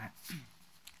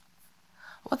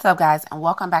What's up, guys, and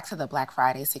welcome back to the Black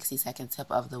Friday 60-second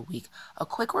tip of the week. A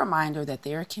quick reminder that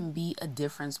there can be a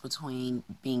difference between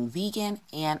being vegan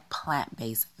and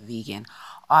plant-based vegan.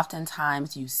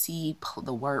 Oftentimes, you see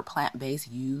the word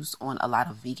plant-based used on a lot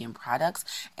of vegan products,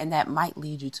 and that might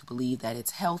lead you to believe that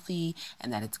it's healthy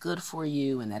and that it's good for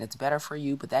you and that it's better for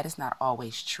you, but that is not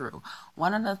always true.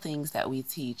 One of the things that we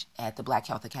teach at the Black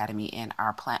Health Academy in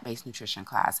our plant-based nutrition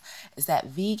class is that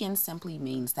vegan simply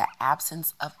means the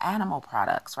absence of animal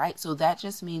products, right? So that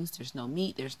just means there's no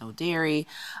meat, there's no dairy,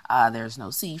 there's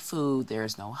no seafood,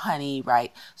 there's no honey,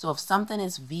 right? So if something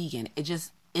is vegan, it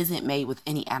just isn't made with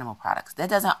any animal products. That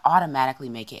doesn't automatically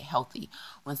make it healthy.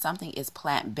 When something is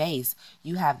plant-based,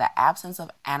 you have the absence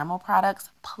of animal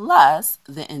products plus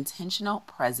the intentional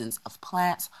presence of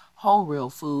plants, whole real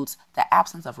foods, the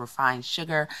absence of refined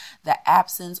sugar, the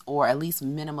absence or at least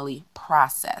minimally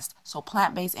processed. So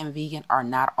plant-based and vegan are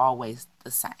not always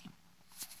the same.